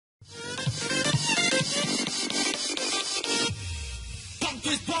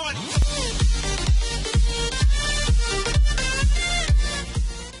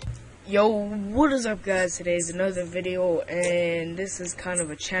Yo, what is up guys? Today's another video and this is kind of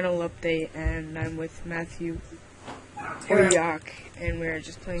a channel update and I'm with Matthew or Yak and we're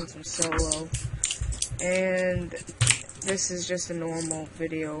just playing some solo and this is just a normal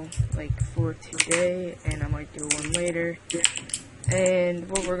video like for today and I might do one later. And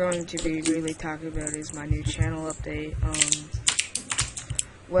what we're going to be really talking about is my new channel update.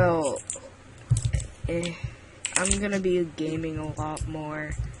 I'm gonna be gaming a lot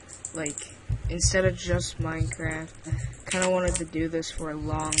more. Like, instead of just Minecraft, kind of wanted to do this for a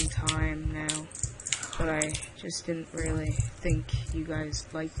long time now, but I just didn't really think you guys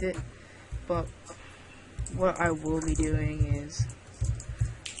liked it. But what I will be doing is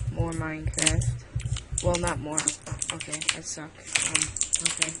more Minecraft. Well, not more. Okay, I suck.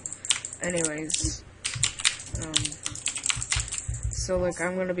 Okay. Anyways, so like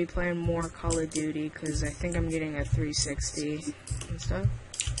I'm gonna be playing more Call of Duty because I think I'm getting a 360 and stuff.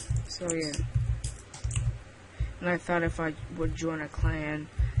 So yeah, and I thought if I would join a clan,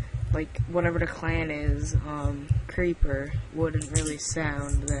 like whatever the clan is, Creeper wouldn't really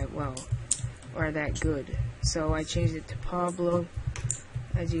sound that well or that good. So I changed it to Pablo.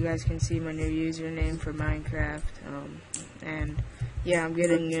 As you guys can see, my new username for Minecraft. And yeah, I'm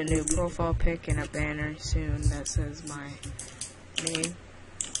getting a new profile pic and a banner soon that says my name.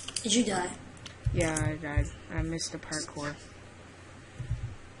 Did you die? Yeah, I died. I missed the parkour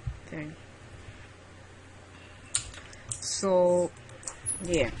thing. So,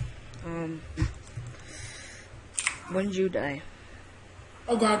 yeah. When did you die?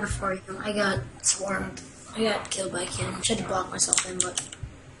 I died before you. I got swarmed. I got killed by Ken. I tried to block myself in, but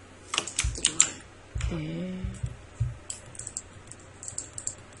Yeah.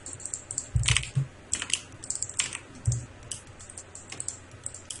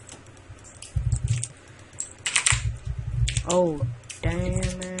 Oh,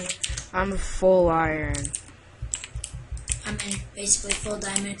 damn it. I'm full iron. I'm in basically full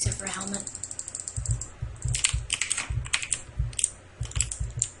diamond except for a helmet.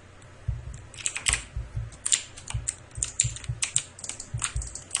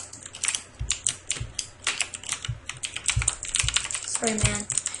 Sorry, man. I had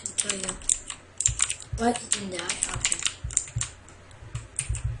to kill you. What? You didn't die? Okay.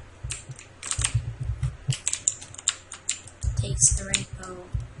 Takes the rainbow.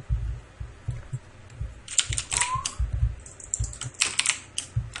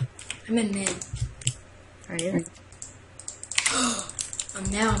 I'm in mid. Are you?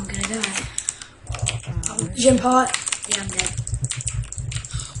 Now I'm gonna die. Gym pot. Yeah, I'm dead.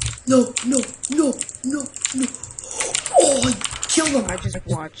 No. Oh, I killed him. I just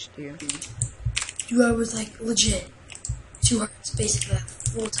watched you. Dude, I was like legit 2 hearts basically like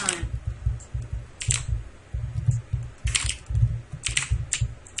full time.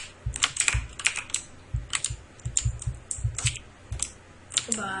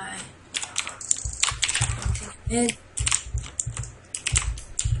 Goodbye. Mid.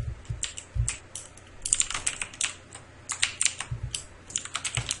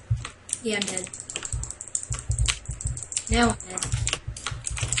 Yeah, I'm dead. Now I'm dead.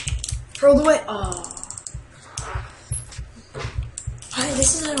 Throw the way. Oh. I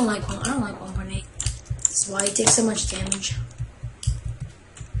don't like 1.8. This is why he takes so much damage.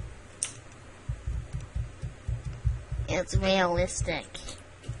 It's realistic.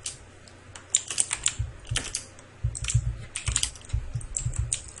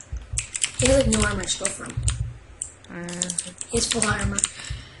 He has like no armor. Just go for him. He has full armor.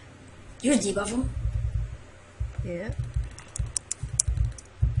 You gonna debuff him? Yeah.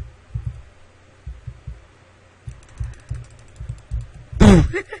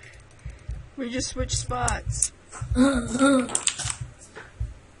 We just switched spots.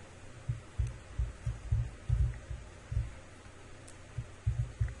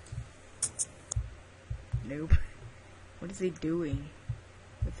 Nope. What is he doing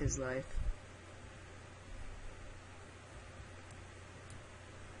with his life?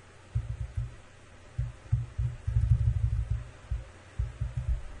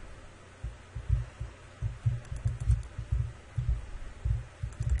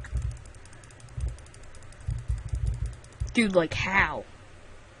 Dude, like how?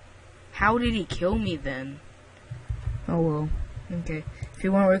 How did he kill me then? Oh well. Okay. If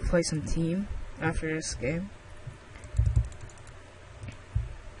you want to play some team after this game.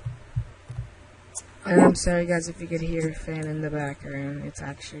 And I'm sorry guys if you could hear a fan in the background. It's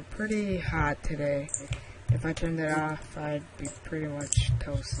actually pretty hot today. If I turned it off, I'd be pretty much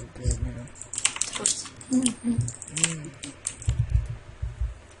toasted good now.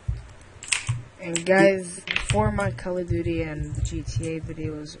 And guys, for my Call of Duty and GTA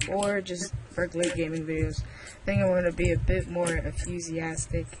videos, or just regular gaming videos, I think I'm going to be a bit more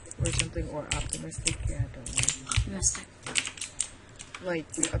enthusiastic or something, or optimistic. Yeah, I don't know. Optimistic. Like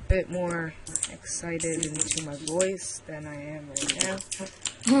a bit more excited into my voice than I am right now.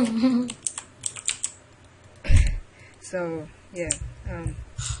 So yeah,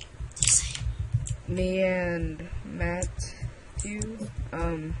 me and Matthew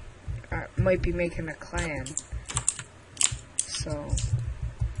might be making a clan. So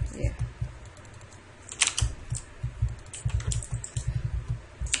yeah.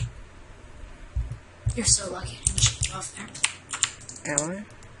 You're so lucky I didn't shoot you off there. Am I?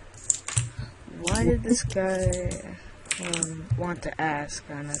 Why did this guy want to ask,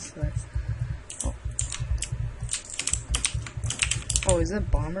 honestly? Oh, is it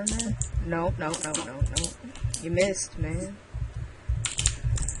Bomberman? No. You missed, man.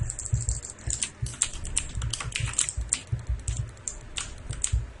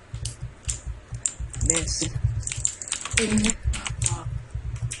 Missed.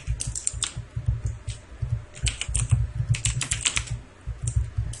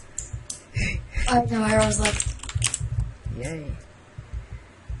 I have no arrows left. Yay.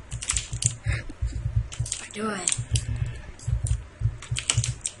 Do it.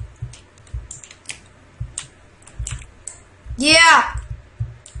 Yeah!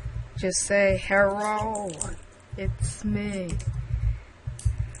 Just say, hello, it's me.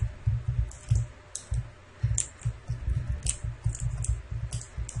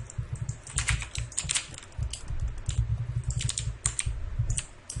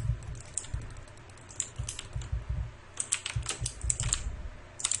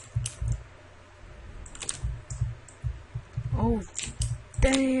 Oh,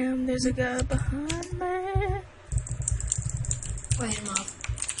 damn, there's a guy behind me. Wait him up.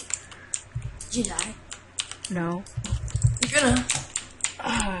 Did you die? No. You're gonna.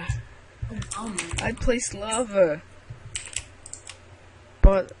 I placed lava.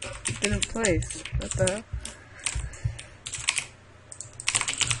 But it didn't place. What the hell?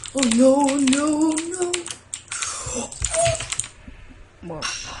 Oh no. What?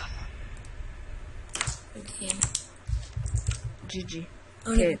 Good game. GG.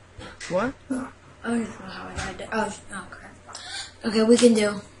 Oh, Okay. What? I don't know how I died. Oh crap. Okay, we can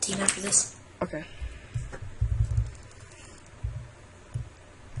do team after this. Okay.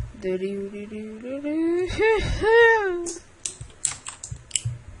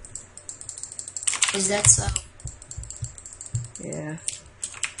 Is that so? Yeah.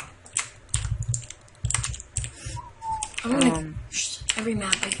 I'm gonna get rushed. Every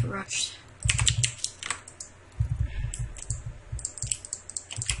map I get rushed.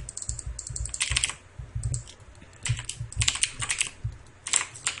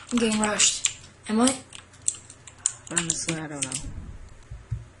 I'm getting rushed. Am I? Honestly, I don't know.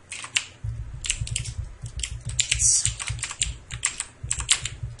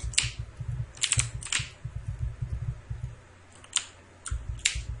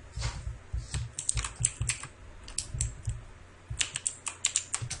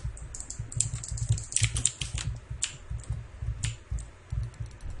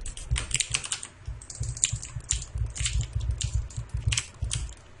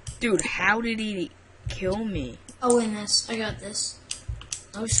 Dude, how did he kill me? I'll win this. I got this.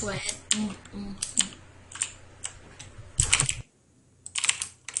 No sweat.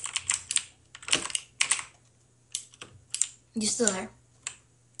 You still there?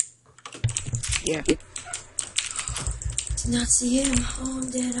 Yeah. Did not see him. Oh,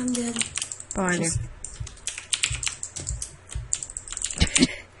 I'm dead. Fine.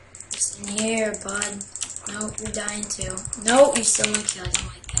 Just in here, bud. Nope, you're dying too. Nope, you still don't kill. I don't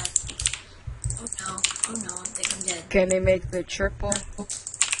like that. Oh no, I think I'm dead. Can they make the triple?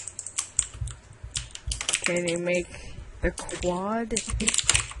 Can they make the quad?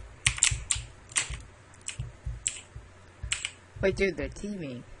 Wait, dude, they're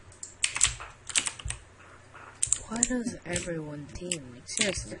teaming. Why does everyone team? Like,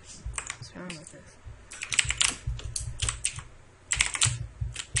 seriously, what's wrong with this?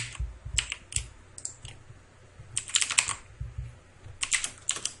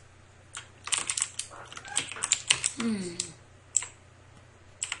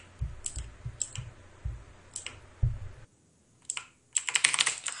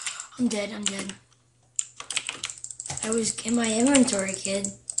 I'm dead. I was in my inventory, kid.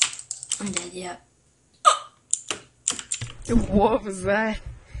 I'm dead, yeah. What was that?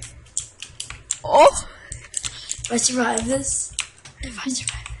 Oh! If I survive this.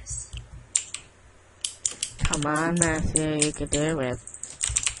 Come on, Matthew, you can do it.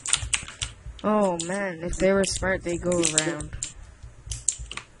 Oh man, if they were smart, they go around.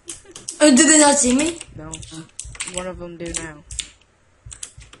 Oh, did they not see me? No, one of them do now.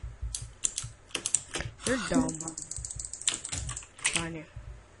 They're dumb. Find you.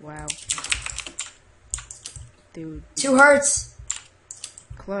 Wow. Dude. 2 hearts.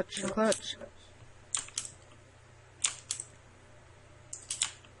 Clutch, clutch.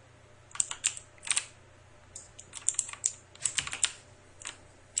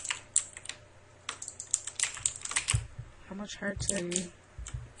 How much hearts are you?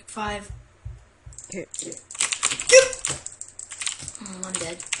 5. Hit. I'm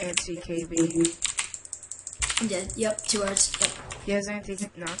dead. Anti-KB. I'm dead. Yep, 2 hearts. Yep. He has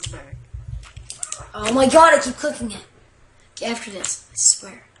anti-knockback. Oh my god, I keep clicking it. Get after this, I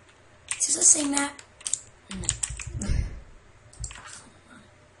swear. Is this the same map?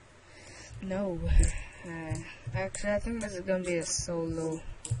 No. Actually, I think this is gonna be a solo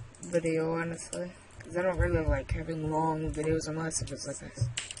video, honestly. Because I don't really like having long videos unless if it's like a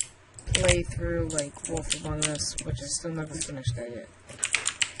playthrough like Wolf Among Us, which I still never finished that yet.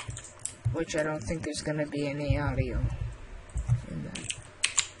 Which I don't think there's gonna be any audio in that.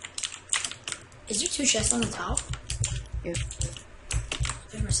 Is there 2 chests on the top? Yep.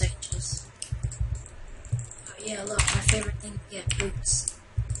 There's my second chest. Oh yeah, look, my favorite thing to get, boots.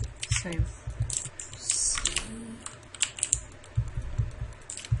 Same.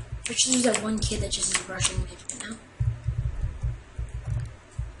 Which is that one kid that just is rushing me right now.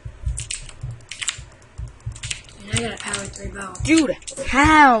 And I got a power 3 bow. Dude,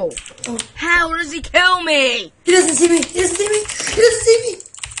 how? Oh. How does he kill me? He doesn't see me! He doesn't see me! He doesn't see me!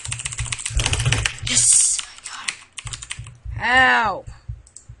 Yes! I got him. How?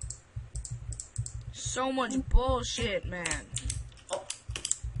 So much bullshit, man. Oh.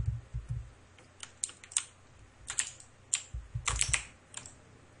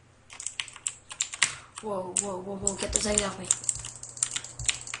 Whoa, whoa, whoa, whoa, get those eggs off me.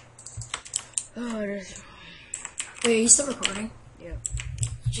 Oh, there's... Wait, are you still recording? Yeah,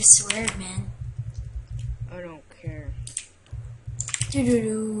 You just swear, man. I don't care.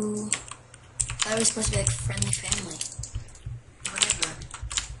 Doo-doo-doo. That was supposed to be like friendly family. Whatever.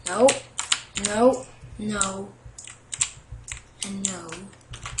 Nope. No. No. And no.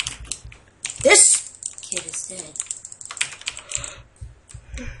 This kid is dead.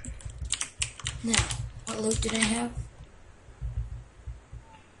 Now, what loot did I have?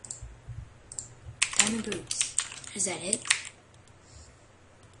 Diamond boots. Is that it?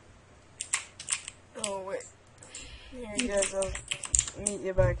 Oh, wait. Yeah, guys, I'll meet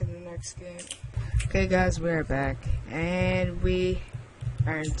you back in the next game. Okay, guys, we're back. And we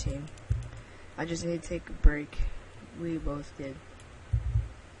are in team. I just need to take a break. We both did.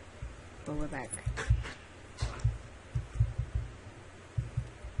 But we're back.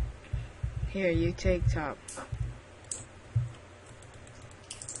 Here, you take top.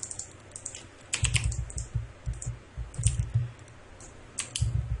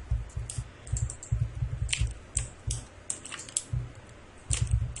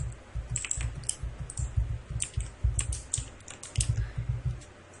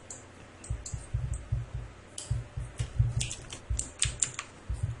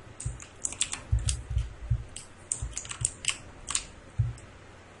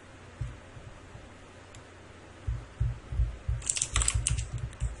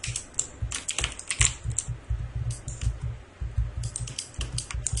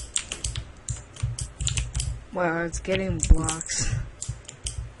 Wow, it's getting blocks.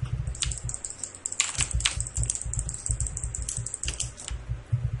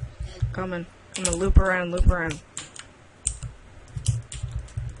 Coming. I'm gonna loop around, loop around.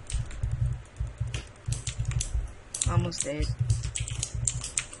 Almost dead.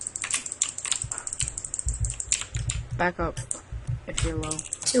 Back up if you're low.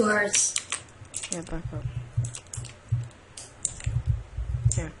 2 hearts. Yeah, back up.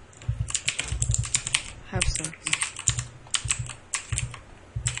 Here. Have some.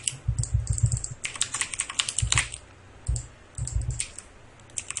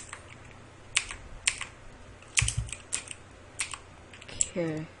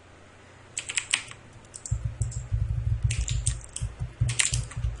 Okay.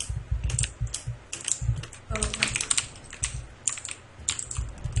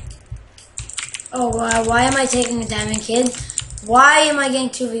 Oh, why am I taking a diamond kid? Why am I getting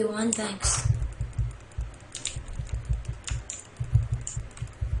 2v1? Thanks.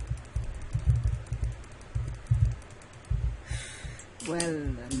 Well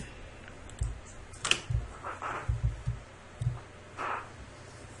then.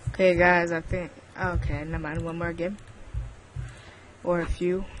 Okay guys, I think, okay, never mind, one more game. Or a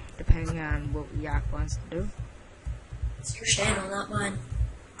few, depending on what Yak wants to do. It's your channel, not mine.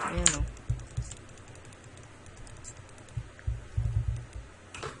 Yeah, no.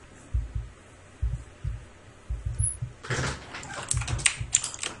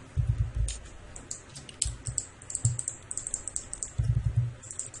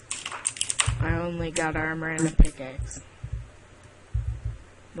 I only got armor and a pickaxe.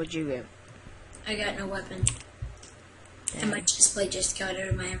 What'd you get? I got no weapon. Damn. And my chestplate just got out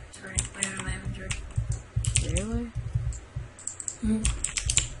of my inventory. Went out of my inventory. Really?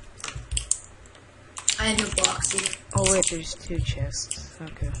 I had no blocks either. Oh wait, there's 2 chests.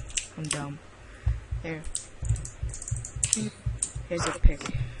 Okay, I'm dumb. There. Here's a pick. I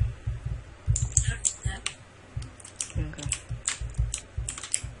don't need that. Okay.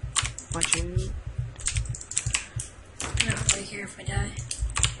 Watch you. I don't really care if I die.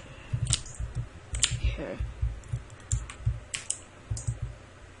 Here.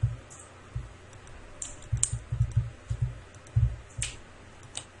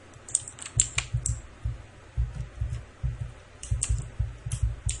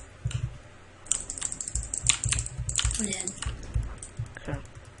 I'm dead. Okay.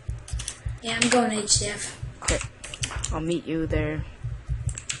 Yeah, I'm going to HCF. Okay. I'll meet you there.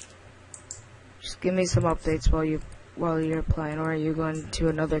 Just give me some updates while you're playing, or are you going to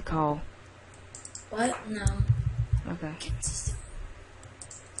another call? What? No. Okay.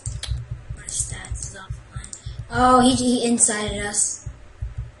 My stats is offline. Oh, he incited us.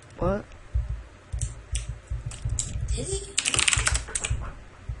 What? Did he?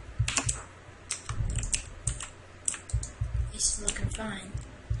 He's looking fine.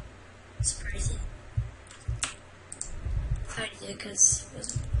 It's crazy. I thought he did because it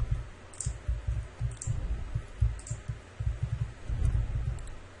wasn't.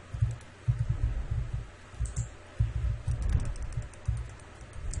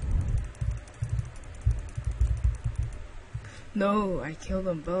 No, I killed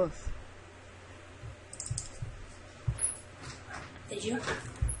them both. Did you?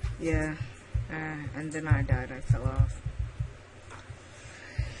 Yeah. And then I died. I fell off.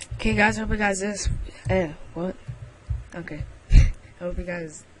 Okay, guys. Hope you guys what? Okay. Hope you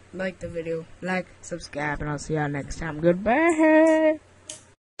guys like the video. Like, subscribe, and I'll see y'all next time. Goodbye.